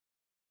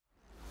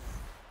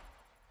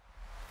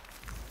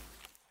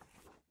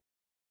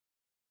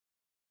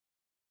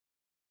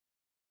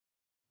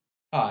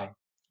Hi,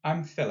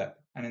 I'm Philip,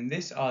 and in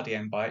this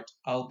RDMbite,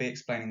 I'll be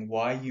explaining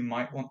why you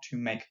might want to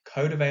make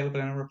code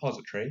available in a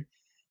repository,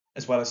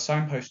 as well as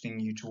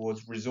signposting you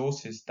towards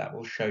resources that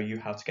will show you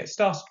how to get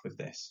started with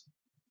this.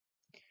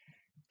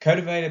 Code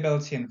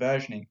availability and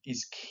versioning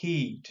is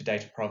key to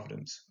data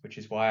provenance, which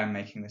is why I'm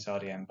making this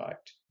RDMbite.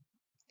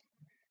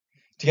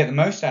 To get the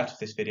most out of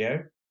this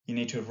video, you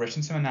need to have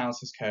written some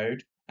analysis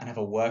code and have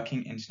a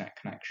working internet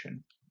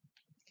connection.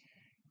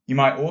 You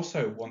might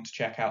also want to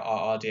check out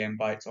our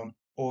RDMbites on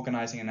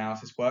organizing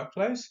analysis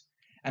workflows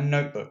and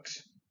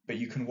notebooks, but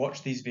you can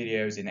watch these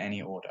videos in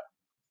any order.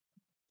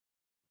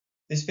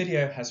 This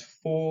video has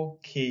 4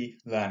 key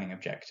learning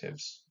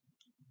objectives.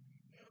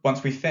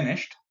 Once we've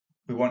finished,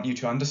 we want you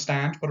to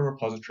understand what a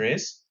repository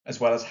is, as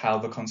well as how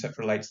the concept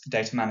relates to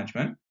data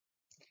management.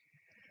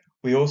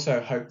 We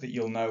also hope that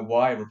you'll know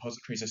why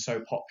repositories are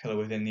so popular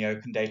within the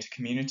open data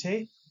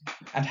community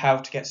and how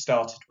to get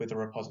started with a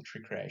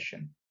repository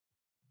creation.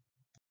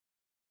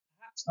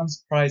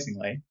 Perhaps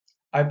unsurprisingly,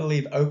 I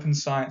believe open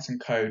science and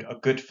code are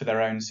good for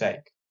their own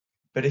sake.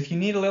 But if you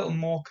need a little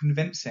more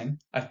convincing,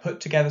 I've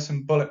put together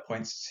some bullet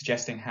points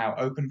suggesting how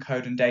open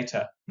code and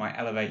data might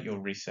elevate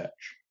your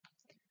research.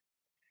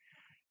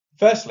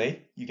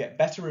 Firstly, you get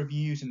better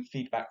reviews and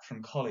feedback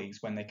from colleagues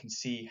when they can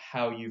see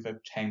how you've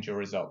obtained your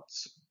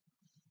results.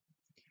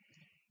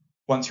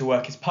 Once your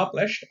work is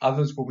published,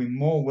 others will be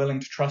more willing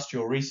to trust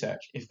your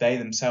research if they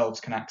themselves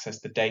can access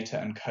the data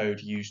and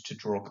code used to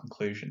draw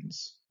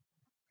conclusions.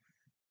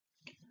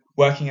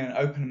 Working in an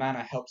open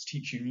manner helps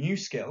teach you new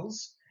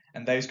skills,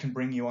 and those can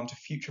bring you onto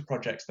future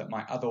projects that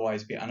might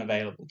otherwise be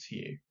unavailable to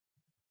you.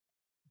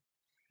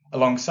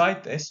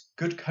 Alongside this,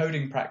 good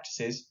coding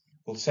practices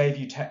will save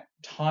you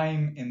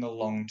time in the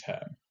long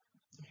term.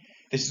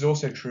 This is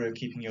also true of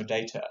keeping your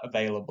data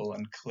available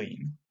and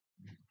clean.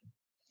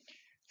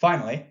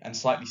 Finally, and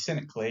slightly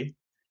cynically,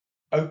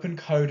 open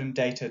code and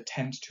data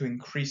tend to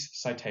increase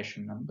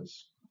citation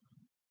numbers.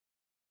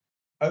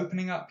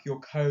 Opening up your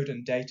code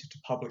and data to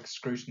public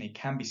scrutiny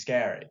can be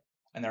scary,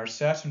 and there are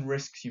certain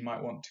risks you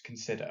might want to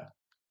consider.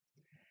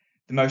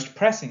 The most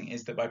pressing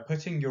is that by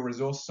putting your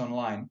resources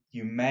online,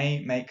 you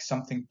may make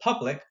something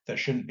public that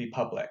shouldn't be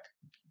public.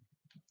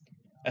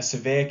 A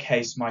severe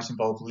case might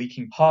involve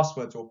leaking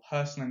passwords or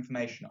personal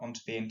information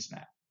onto the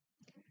internet.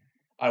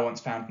 I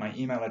once found my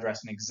email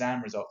address and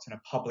exam results in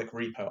a public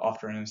repo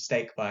after a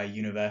mistake by a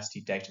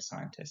university data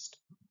scientist.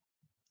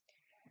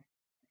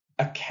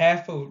 A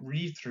careful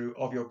read-through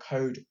of your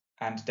code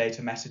and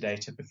data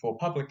metadata before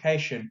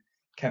publication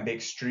can be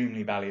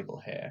extremely valuable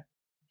here.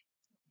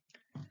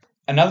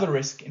 Another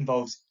risk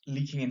involves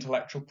leaking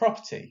intellectual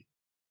property.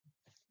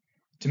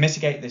 To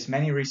mitigate this,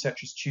 many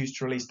researchers choose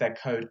to release their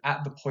code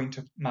at the point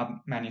a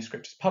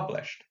manuscript is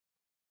published.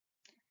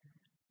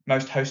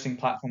 Most hosting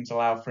platforms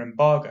allow for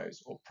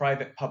embargoes or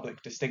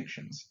private-public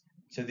distinctions,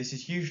 so this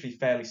is usually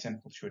fairly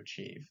simple to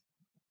achieve.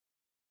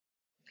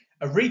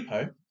 A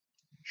repo,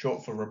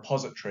 short for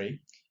repository,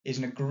 is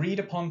an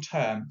agreed-upon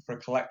term for a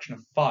collection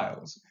of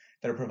files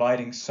that are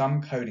providing some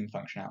coding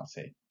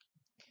functionality.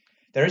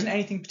 There isn't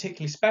anything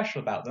particularly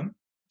special about them.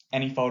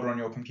 Any folder on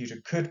your computer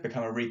could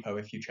become a repo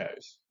if you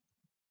chose.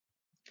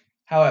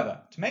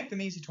 However, to make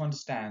them easy to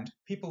understand,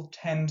 people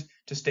tend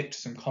to stick to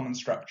some common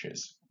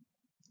structures.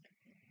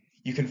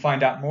 You can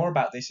find out more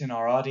about this in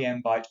our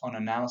RDMbite on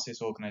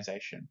analysis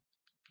organization.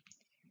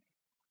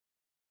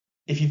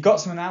 If you've got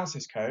some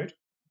analysis code,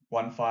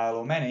 one file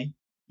or many,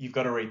 you've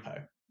got a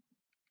repo.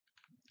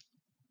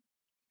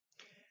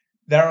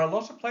 There are a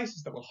lot of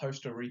places that will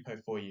host a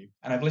repo for you,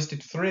 and I've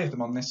listed 3 of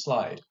them on this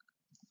slide.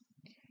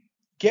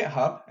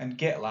 GitHub and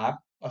GitLab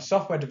are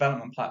software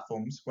development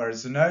platforms,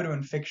 whereas Zenodo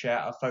and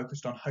Figshare are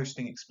focused on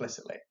hosting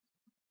explicitly.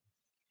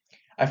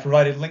 I've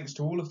provided links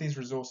to all of these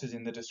resources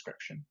in the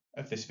description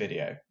of this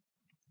video.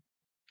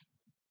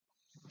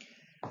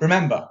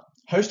 Remember,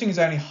 hosting is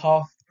only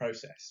half the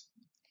process.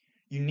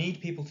 You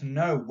need people to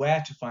know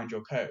where to find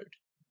your code.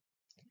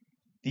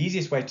 The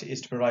easiest way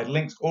is to provide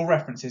links or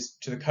references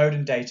to the code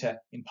and data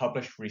in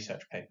published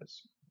research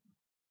papers.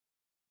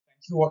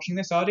 Thanks for watching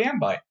this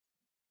RDMbite.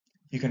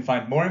 You can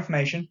find more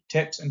information,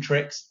 tips, and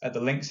tricks at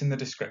the links in the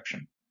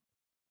description.